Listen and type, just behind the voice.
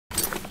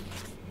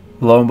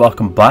Hello and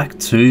welcome back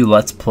to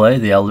Let's Play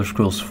The Elder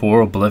Scrolls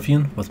 4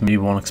 Oblivion with me,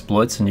 One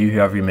Exploits, and you,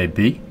 whoever you may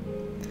be.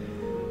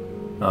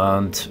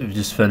 And we've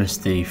just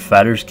finished the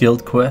Fighters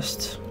Guild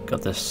quest.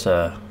 Got this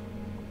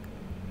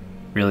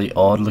really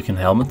odd looking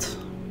helmet.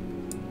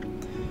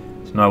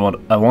 So now what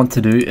I want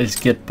to do is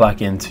get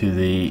back into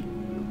the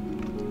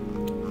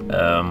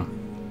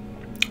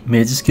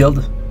Mages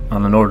Guild,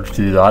 and in order to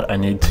do that I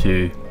need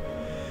to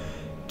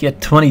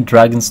get 20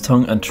 Dragon's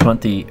Tongue and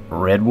 20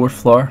 Redwort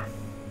Flower.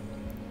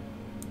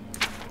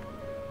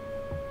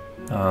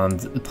 And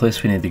the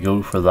place we need to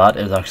go for that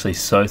is actually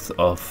south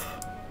of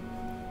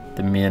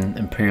the main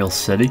Imperial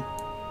City,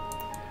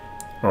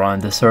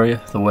 around this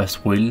area, the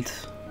West Weald.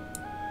 So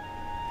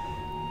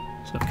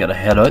I've got to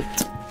head out,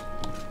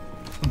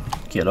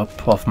 get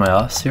up off my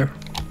ass here.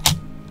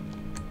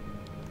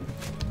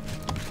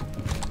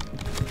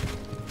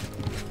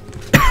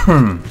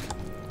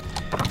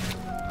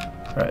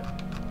 Right,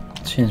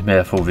 change my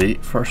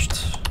FOV first,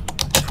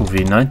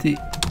 FOV 90.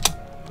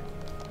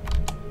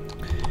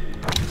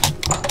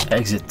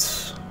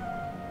 Exit.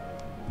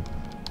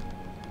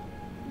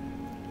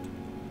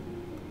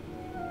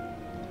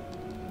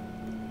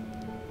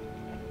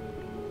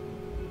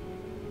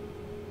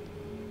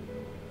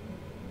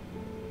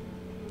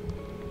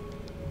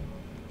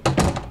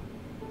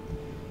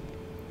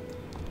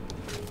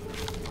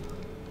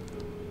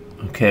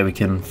 Okay, we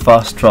can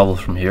fast travel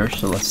from here,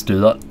 so let's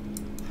do that.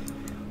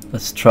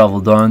 Let's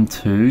travel down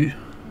to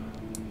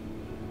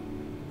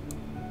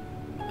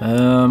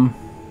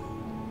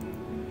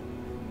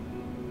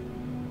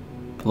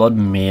Blood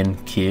Main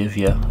Cave.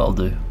 Yeah, that'll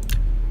do.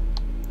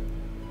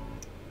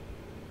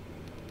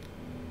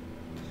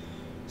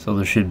 So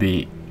there should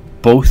be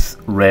both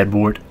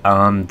Redwort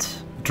and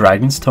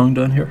Dragon's Tongue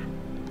down here,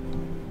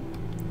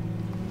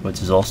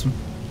 which is awesome.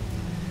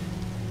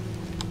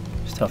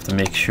 Just have to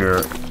make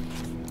sure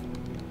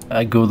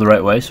I go the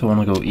right way, so I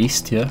want to go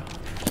east, yeah?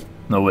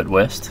 No, wait,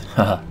 west.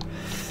 Haha.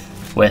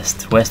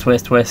 West.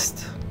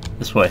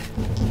 This way.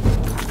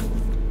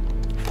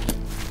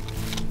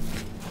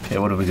 Okay,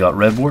 what have we got?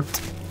 Redwort.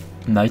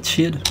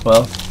 Nightshade.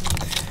 Well,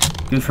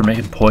 good for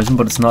making poison,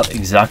 but it's not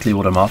exactly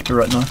what I'm after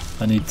right now.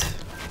 I need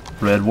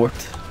Redwort.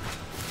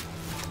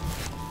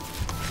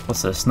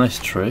 What's this? Nice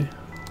tree.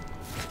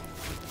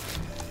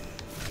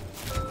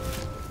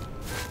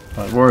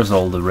 Right, where's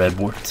all the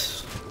Redwort?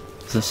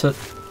 Is this it?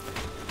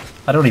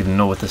 I don't even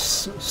know what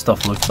this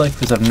stuff looks like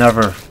because I've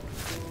never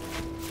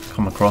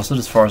come across it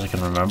as far as I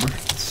can remember.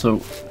 It's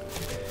so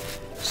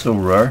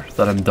rare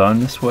that I'm down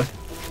this way.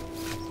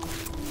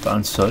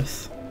 Down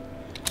south.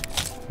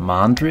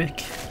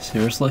 Mandrake?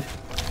 Seriously?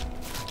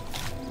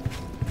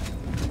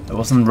 It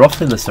wasn't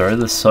roughly this area,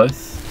 this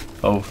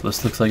south. Oh,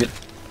 this looks like it.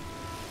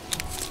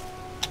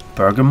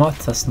 Bergamot?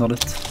 That's not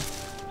it.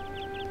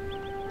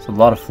 There's a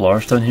lot of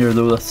flowers down here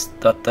though.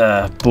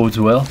 That bodes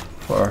well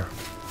for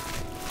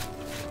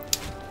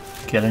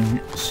getting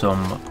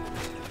some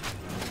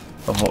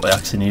of what we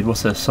actually need.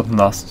 What's this?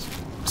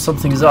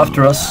 Something is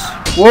after us.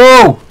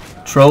 Whoa!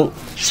 Troll.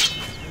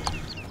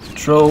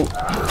 Troll.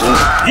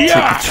 Take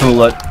the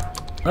troll out.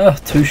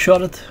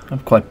 Two-shotted. I'm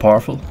quite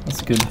powerful.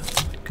 That's good.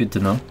 Good to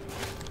know.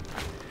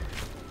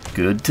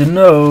 Good to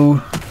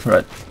know.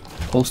 Right.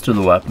 Holster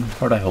the weapon.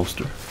 Where'd I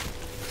holster?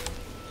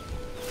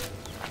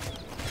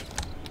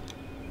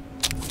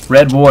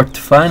 Redwort,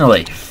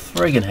 finally.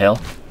 Friggin' hell.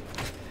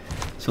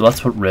 So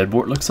that's what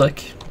Redwort looks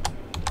like.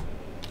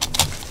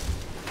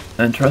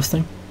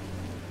 Interesting.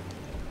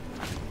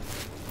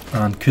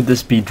 And could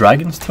this be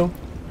Dragon's Tongue?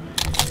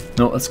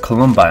 No, it's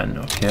Columbine,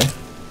 okay.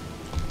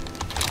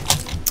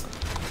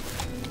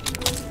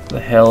 The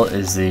hell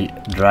is the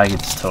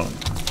Dragon's Tongue?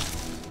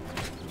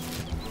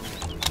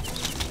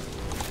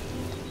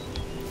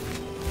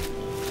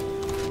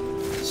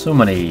 So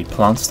many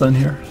plants down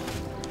here.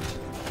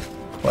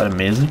 Quite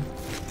amazing.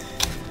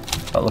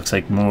 That looks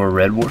like more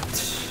Redwort.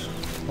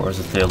 Or is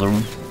it the other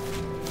one?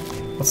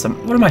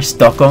 What am I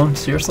stuck on?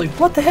 Seriously?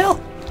 What the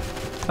hell?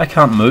 I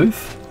can't move.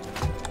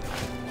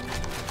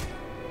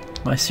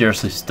 Am I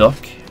seriously stuck?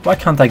 Why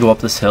can't I go up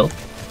this hill?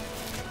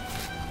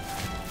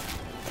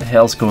 What the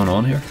hell's going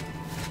on here?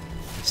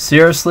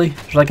 Seriously?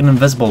 There's like an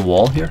invisible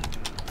wall here.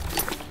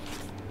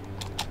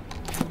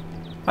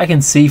 I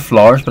can see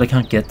flowers, but I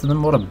can't get to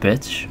them. What a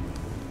bitch.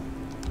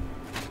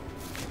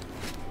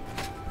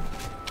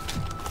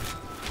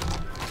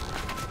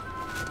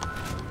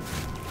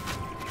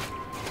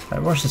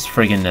 Right, where's this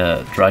friggin'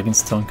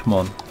 Dragon's Tongue? Come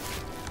on.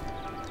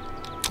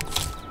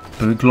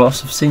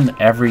 Boogloss. I've seen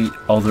every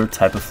other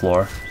type of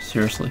flower.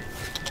 Seriously.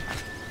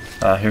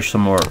 Here's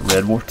some more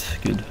Redwort.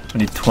 Good. We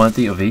need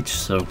 20 of each,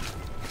 so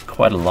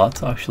quite a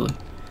lot actually.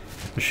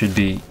 There should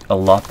be a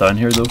lot down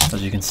here though.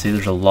 As you can see,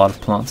 there's a lot of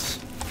plants.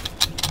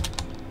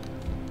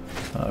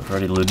 I've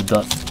already looted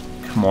that.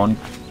 Come on.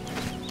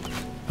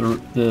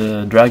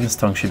 The Dragon's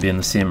Tongue should be in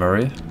the same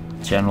area.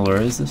 General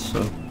area is this,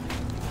 so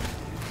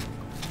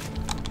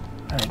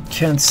I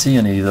can't see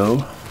any though.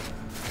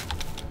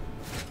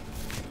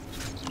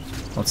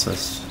 What's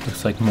this?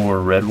 Looks like more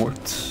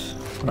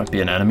Redwort. Might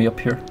be an enemy up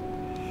here.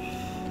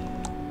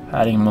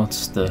 Hiding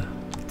amongst the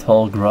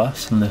tall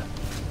grass and the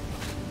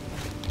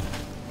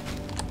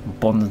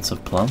abundance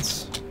of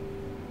plants.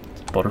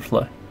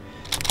 Butterfly.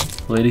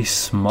 Lady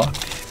smock.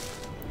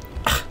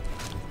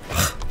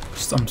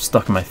 I'm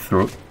stuck in my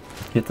throat.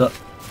 Hate that.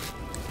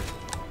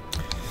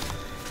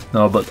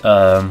 No, but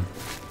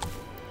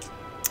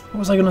what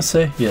was I gonna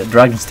say? Yeah,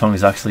 dragon's tongue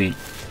is actually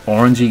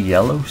orangey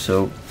yellow,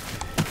 so you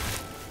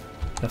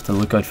have to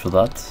look out for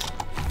that.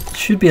 It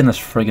should be in this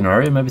friggin'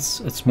 area. Maybe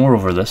it's more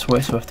over this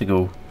way, so I have to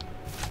go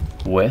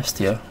west.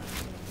 Yeah,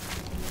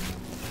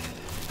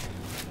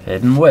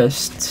 heading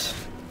west.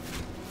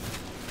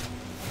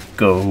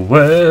 Go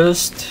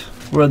west,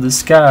 where the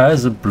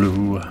skies are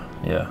blue.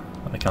 Yeah,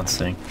 I can't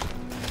sing.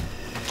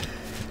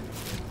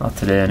 Not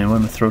today anyway,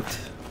 my throat.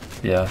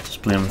 Yeah,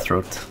 just blame my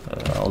throat.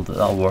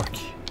 That'll work.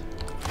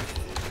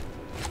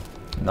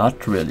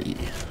 Not really.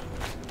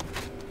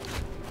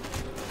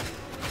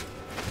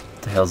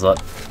 What the hell's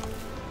that?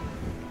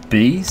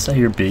 Bees? I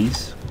hear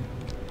bees.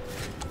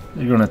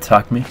 They're gonna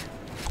attack me.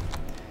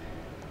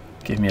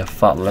 Give me a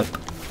fat lip.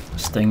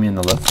 Sting me in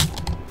the lip.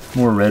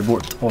 More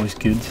redwort, always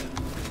good.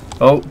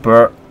 Oh,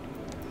 bear.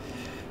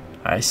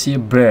 I see a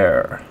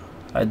bear.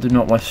 I do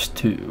not wish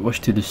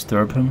to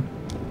disturb him.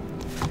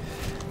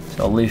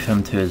 So I'll leave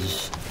him to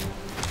his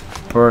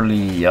burly.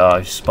 Yeah,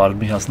 he's spotted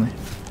me, hasn't he?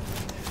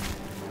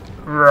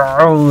 Black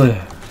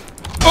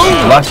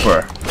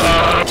bear.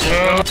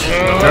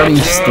 Dirty,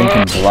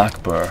 stinking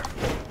black bear.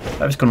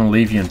 I was gonna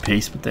leave you in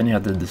peace, but then you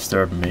had to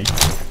disturb me.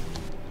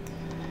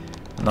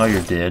 Now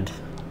you're dead.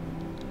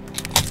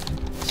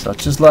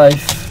 Such is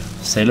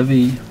life. C'est la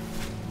vie.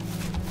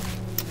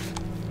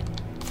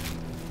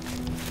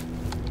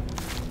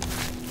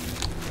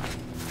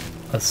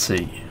 Let's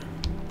see.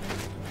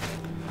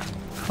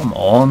 Come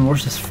on,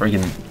 where's this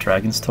friggin'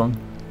 dragon's tongue?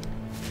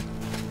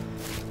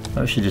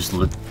 I should just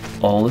loot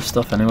all this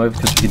stuff anyway,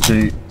 because we could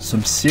do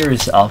some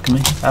serious alchemy.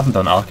 I haven't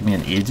done alchemy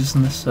in ages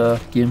in this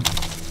game.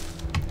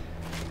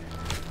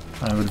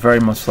 I would very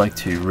much like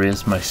to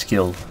raise my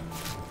skill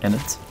in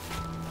it.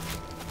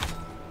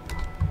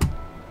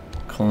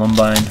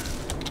 Columbine.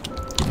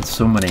 Getting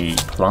so many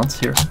plants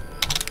here.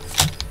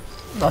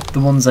 Not the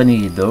ones I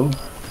need though,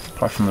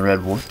 apart from the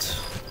redwort.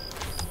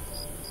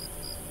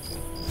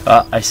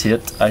 Ah, I see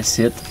it, I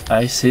see it,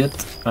 I see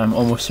it. I'm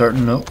almost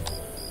certain, no.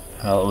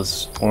 Well, it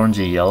was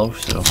orangey yellow,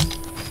 so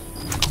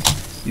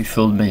you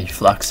fooled me.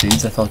 Flax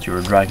seeds, I thought you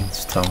were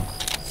dragon's tongue.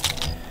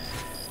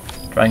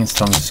 Dragon's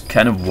tongue is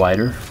kind of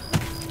wider,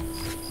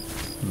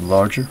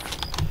 larger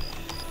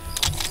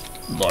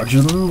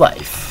than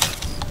life.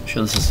 I'm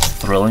sure this is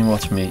thrilling.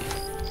 Watch me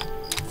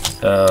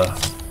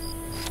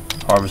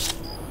harvest.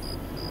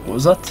 What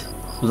was that?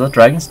 Was that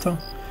dragon's tongue?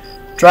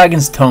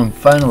 Dragon's tongue,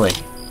 finally.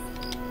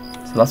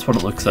 So that's what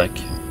it looks like.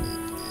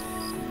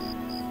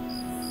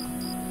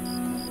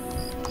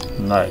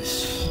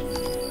 Nice.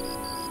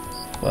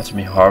 Watch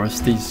me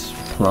harvest these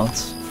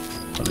plants,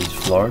 or these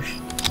flowers.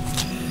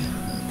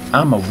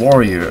 I'm a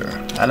warrior.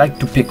 I like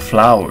to pick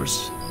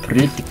flowers.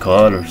 Pretty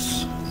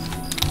colors.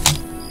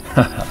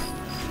 Haha.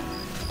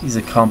 He's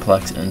a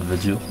complex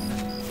individual.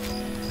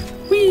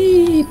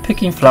 Whee!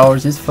 Picking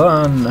flowers is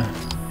fun.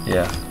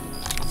 Yeah.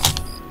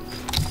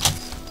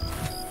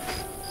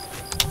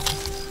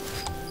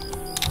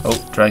 Oh,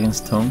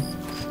 dragon's tongue.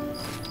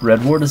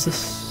 Redwort, is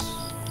this?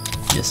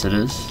 Yes, it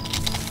is.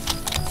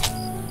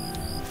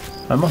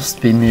 I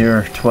must be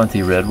near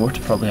 20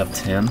 redwort. Probably have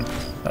 10,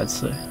 I'd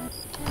say.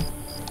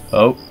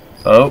 Oh,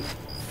 oh.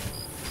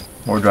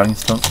 More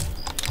dragon's tongue.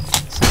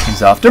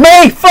 Something's after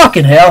me!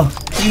 Fucking hell!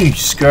 You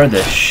scared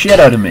the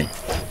shit out of me.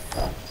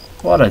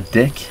 What a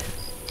dick.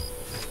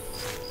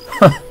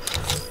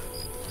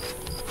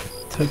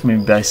 Took me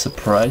by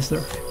surprise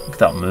there. Look at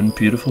that moon,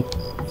 beautiful.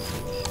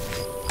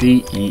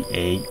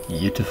 B-E-A,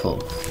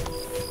 beautiful.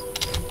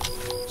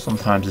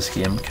 Sometimes this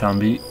game can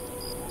be,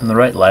 in the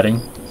right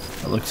lighting,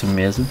 it looks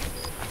amazing.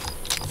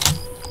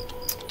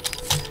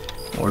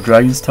 More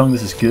dragon's tongue,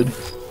 this is good.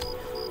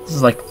 This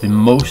is like the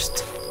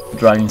most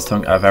dragon's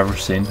tongue I've ever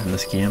seen in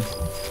this game.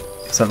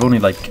 Because I've only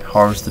like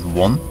harvested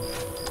one.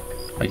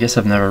 I guess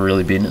I've never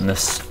really been in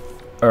this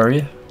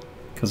area,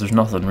 because there's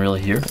nothing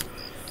really here.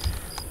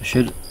 I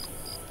should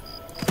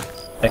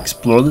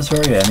explore this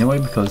area anyway,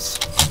 because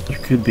there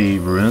could be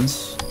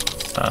ruins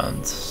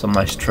and some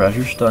nice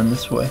treasures down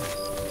this way.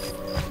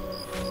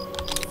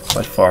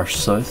 Quite far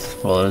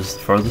south. Well, it is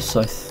the furthest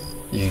south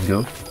you can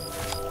go.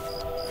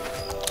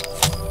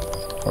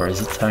 Or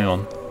is it? Hang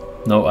on.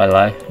 No, I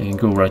lie. You can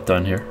go right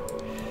down here.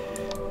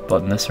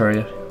 But in this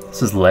area,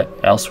 this is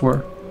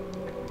elsewhere.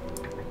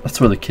 That's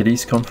where the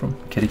kitties come from.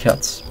 Kitty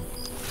cats.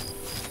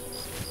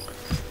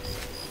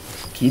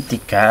 Kitty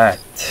cat.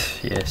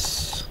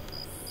 Yes.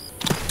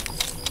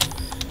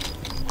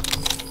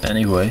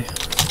 Anyway.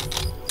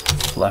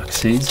 Flax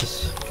seeds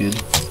is good.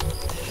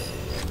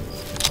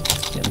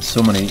 Getting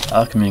so many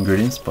alchemy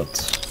ingredients, but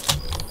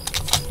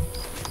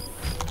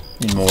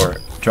need more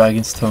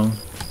dragon's tongue.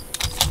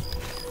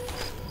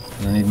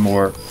 And I need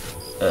more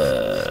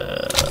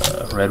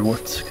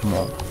redwort. Come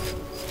on.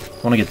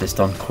 I want to get this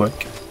done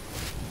quick.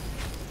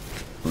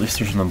 At least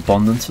there's an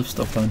abundance of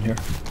stuff down here.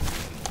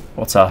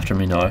 What's after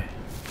me now?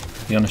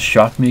 You gonna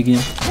shock me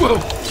again?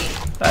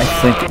 I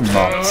think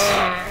not.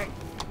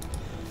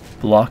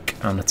 Block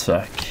and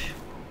attack.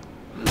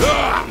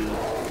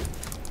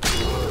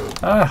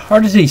 Ah, how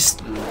did he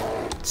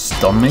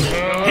stun me?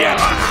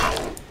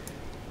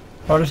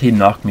 How did he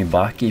knock me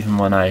back even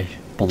when I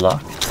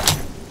blocked?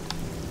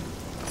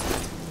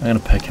 I'm gonna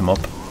pick him up.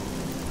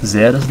 Z,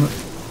 isn't it?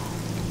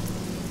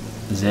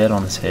 Z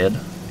on his head.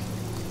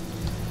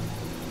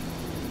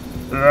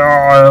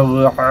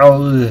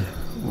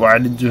 Why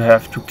did you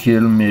have to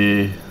kill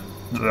me?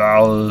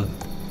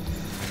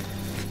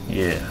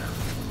 Yeah.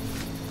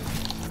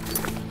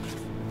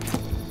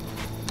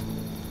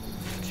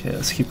 Okay,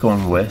 let's keep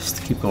going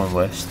west. Keep going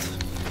west.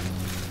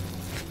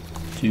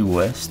 Due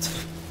west.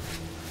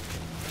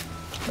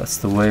 That's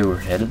the way we're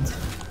headed.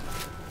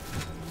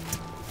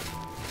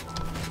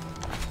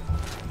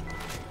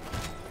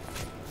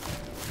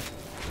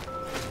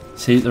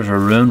 See, there's a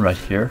rune right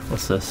here.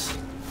 What's this?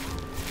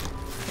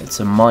 It's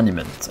a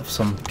monument of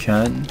some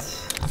kind.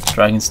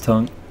 Dragon's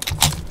tongue.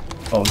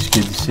 Always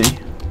good to see.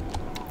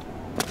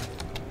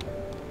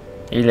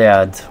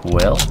 Iliad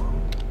well.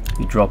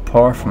 You draw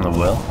power from the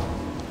well.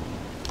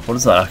 What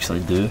does that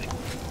actually do?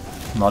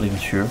 I'm not even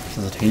sure.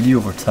 Does it heal you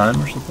over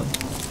time or something?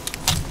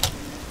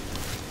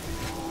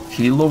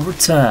 Heal over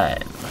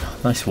time.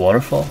 Nice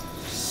waterfall.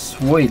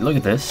 Sweet, look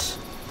at this.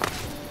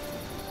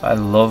 I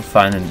love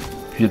finding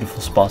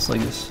beautiful spots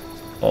like this.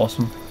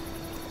 Awesome.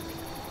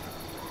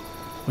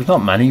 There's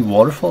not many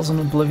waterfalls in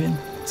Oblivion.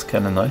 It's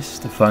kind of nice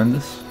to find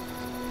this.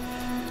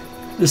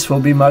 This will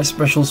be my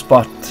special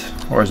spot.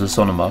 Or is this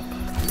on a map?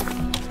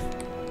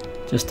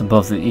 Just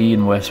above the E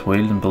in West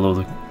Weald and below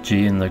the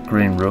G in the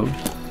Green Road.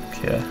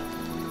 Okay.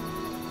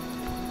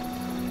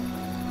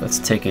 Let's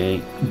take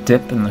a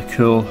dip in the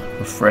cool,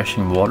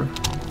 refreshing water.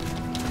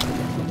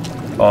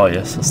 Oh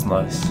yes, that's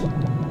nice.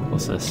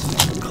 What's this?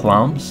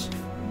 Clams.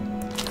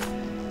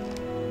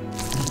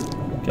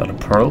 Got a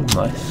pearl,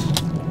 nice.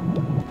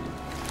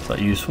 Is that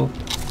useful?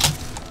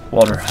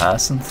 Water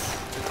hyacinth.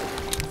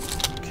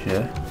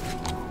 Okay.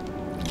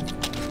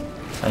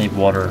 I need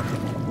water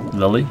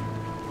lily.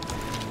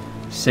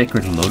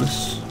 Sacred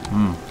lotus.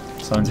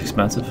 Sounds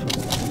expensive.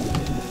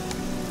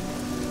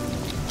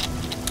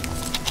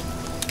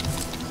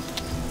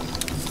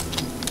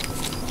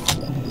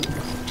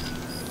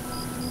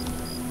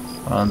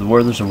 And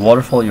where there's a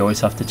waterfall, you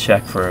always have to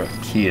check for a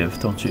cave,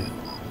 don't you?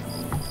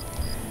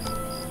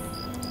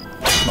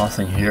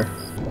 Nothing here,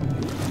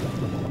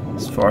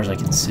 as far as I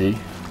can see.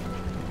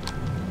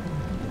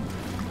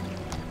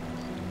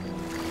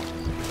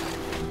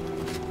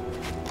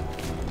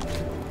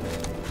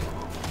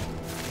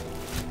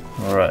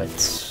 Alright,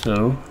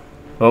 so...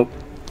 Oh,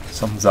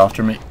 something's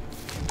after me.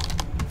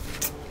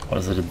 What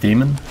is it, a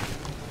demon?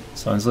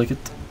 Sounds like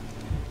it.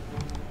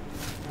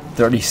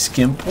 Dirty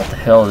skimp, what the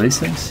hell are these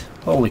things?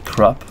 Holy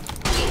crap.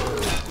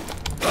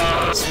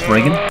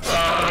 Spriggan?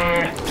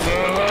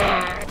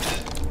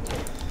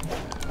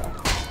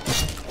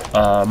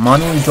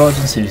 Manually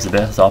dodging seems the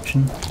best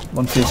option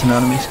when facing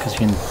enemies because you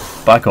can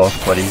back off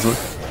quite easily.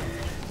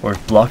 Whereas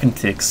blocking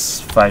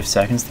takes 5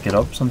 seconds to get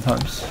up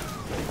sometimes.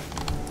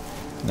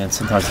 And then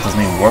sometimes it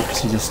doesn't even work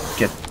because you just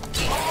get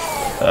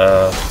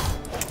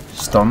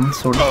stunned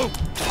sort of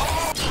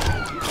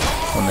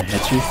when they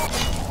hit you.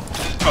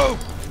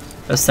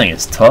 This thing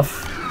is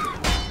tough.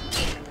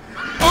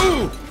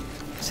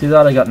 See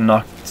that? I got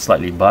knocked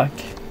slightly back,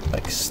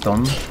 like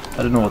stunned. I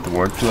don't know what the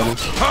word for that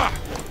is.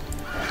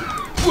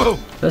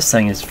 This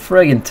thing is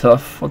friggin'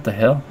 tough. What the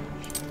hell?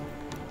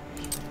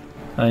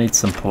 I need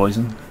some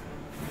poison.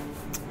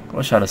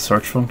 Wish I had a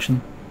search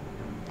function.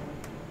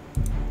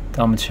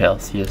 Damage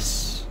health,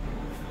 yes.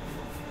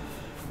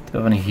 Do I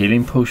have any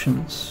healing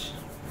potions?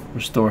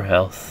 Restore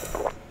health.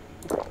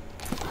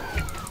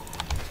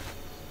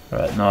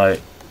 Right, now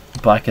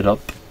back it up.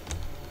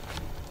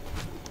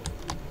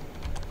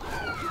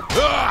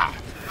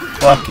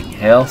 Fucking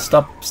hell,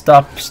 stop,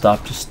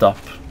 just stop.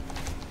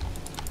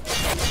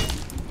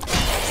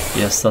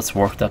 Yes, that's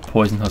worked, that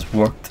poison has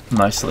worked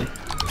nicely.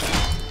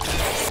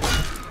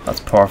 That's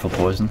powerful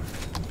poison.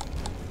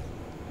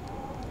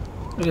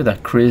 Look at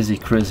that crazy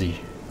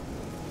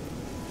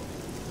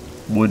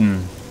wooden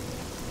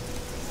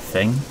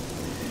thing.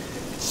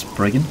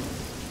 Spriggan.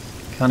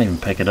 Can't even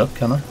pick it up,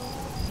 can I?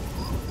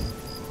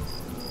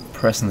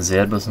 Pressing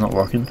Z but it's not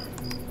working.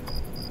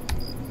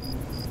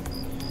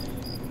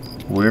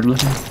 Weird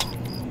looking.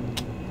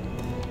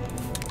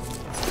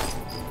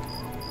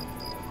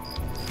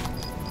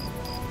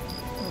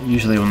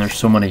 Usually when there's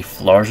so many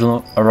flowers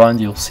around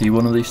you'll see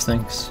one of these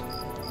things.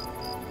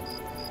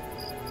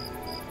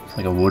 It's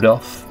like a wood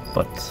elf,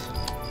 but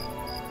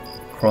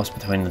cross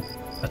between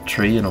a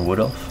tree and a wood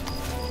elf.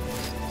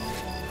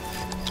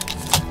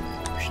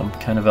 Or some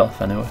kind of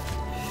elf anyway.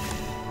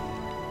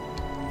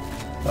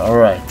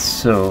 Alright,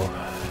 so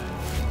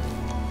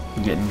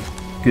we're getting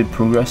good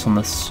progress on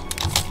this.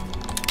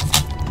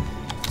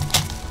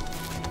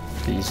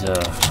 These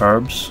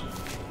herbs.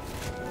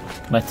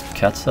 Can I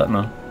catch that?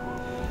 No.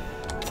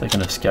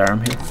 Taking a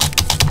Skyrim here.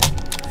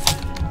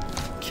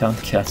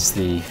 Can't catch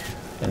the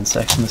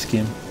insects in this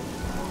game.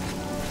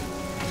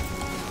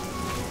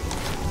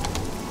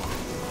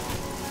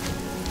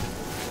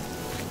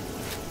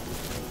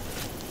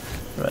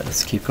 Right,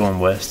 let's keep going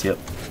west, yep.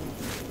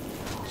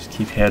 Just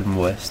keep heading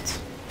west.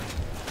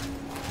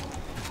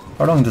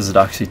 How long does it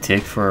actually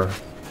take for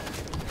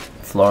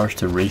flowers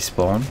to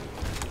respawn?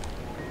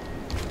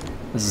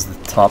 This is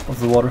the top of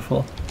the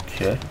waterfall.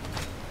 Okay.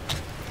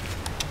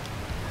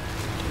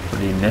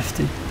 Pretty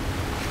nifty.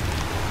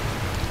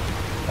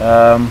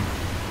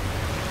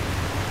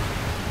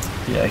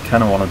 Yeah, I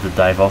kind of wanted to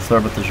dive off there,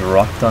 but there's a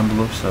rock down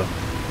below, so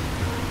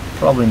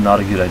probably not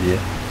a good idea.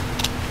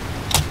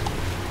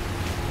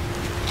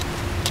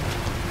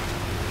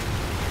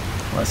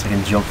 Unless I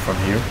can jump from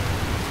here.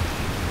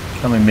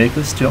 Can we make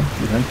this jump,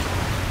 do you think?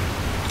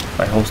 If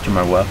I holster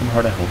my weapon,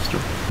 how'd I holster?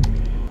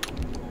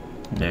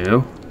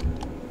 No.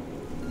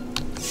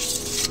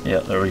 Yeah,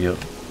 there we go.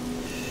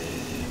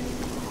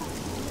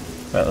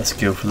 Right, let's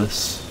go for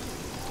this.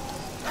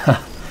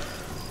 Ha!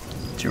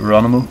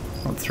 Geronimo.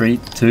 3,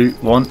 2,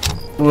 1.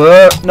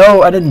 Whoa!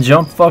 No, I didn't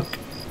jump, fuck.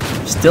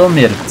 Still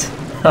made it.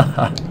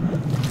 Haha.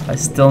 I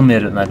still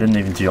made it and I didn't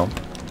even jump.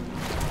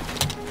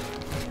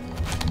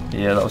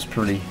 Yeah, that was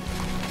pretty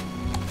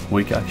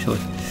weak actually.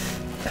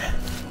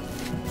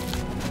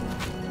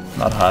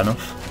 Not high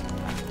enough.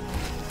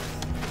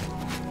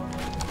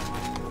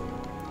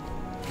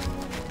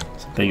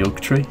 It's a big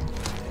oak tree.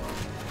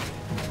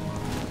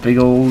 Big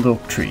old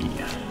oak tree.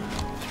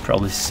 It's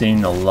probably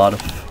seen a lot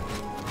of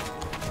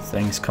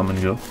things come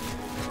and go.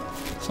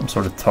 Some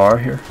sort of tower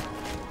here.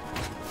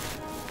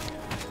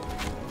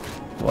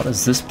 What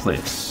is this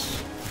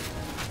place?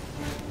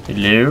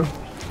 Hello?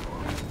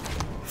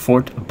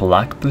 Fort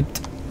Blackboot?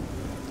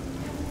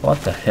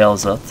 What the hell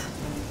is that?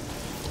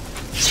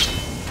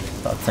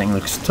 That thing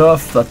looks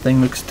tough, that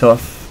thing looks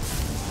tough.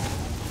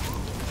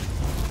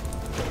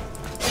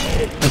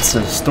 It's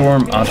a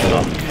storm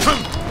antilock.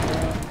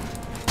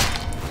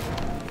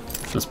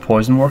 Does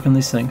poison work on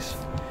these things?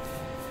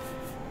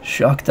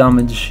 Shock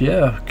damage,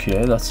 yeah,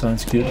 okay, that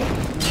sounds good.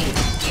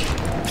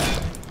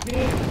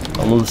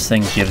 Although this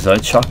thing gives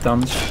out shock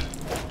damage.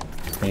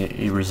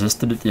 He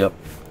resisted it, yep.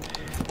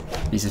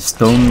 He's a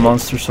stone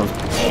monster, so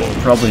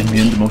probably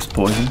immune to most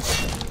poisons.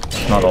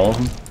 If not all of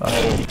them,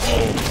 actually.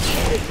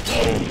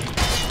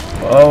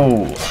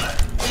 Oh!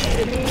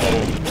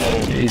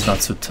 Yeah, he's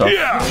not so tough.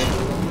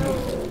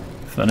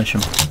 Finish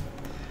him.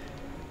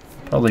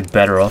 Probably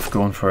better off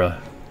going for a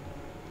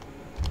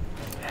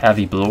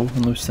heavy blow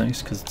on those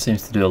things, because it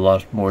seems to do a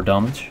lot more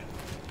damage.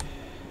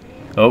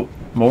 Oh,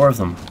 more of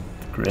them.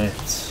 Great.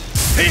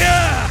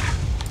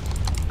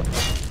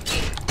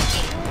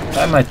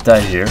 I might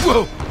die here.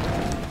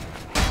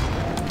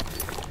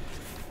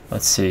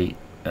 Let's see.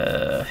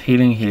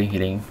 Healing, healing,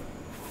 healing.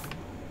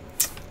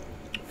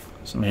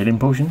 Some healing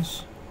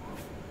potions.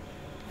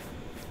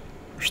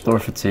 Restore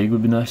fatigue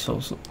would be nice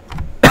also.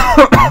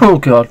 Oh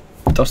god,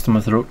 dust in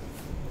my throat.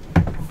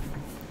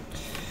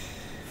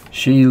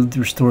 Shield,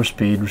 restore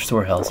speed,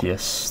 restore health,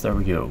 yes, there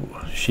we go.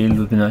 Shield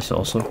would be nice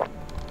also.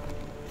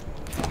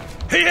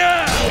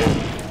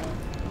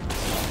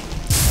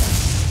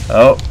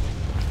 Oh,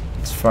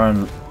 it's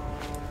firing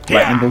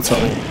lightning bolts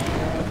at me.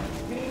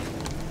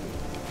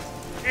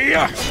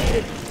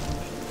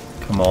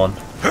 Come on.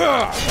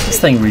 This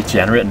thing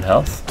regenerating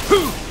health.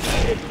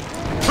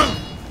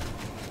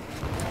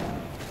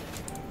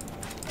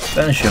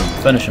 Finish him,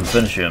 finish him,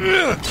 finish him.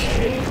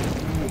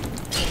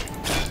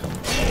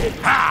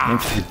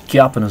 Looks like a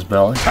gap in his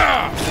belly.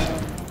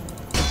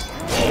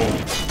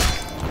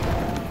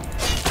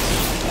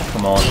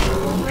 Come on.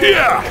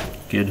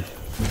 Good.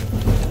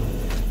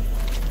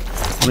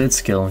 Blade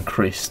skill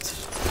increased.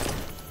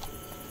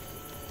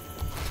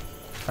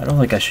 I don't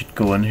think I should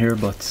go in here,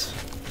 but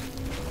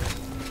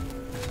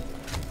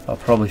I'll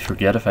probably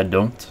forget if I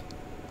don't.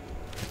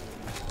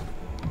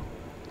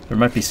 There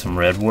might be some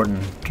Redwort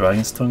and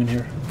Dragon's Tongue in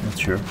here. I'm not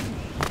sure.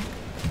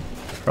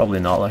 Probably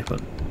not, like,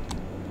 but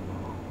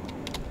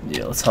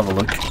yeah, let's have a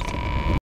look.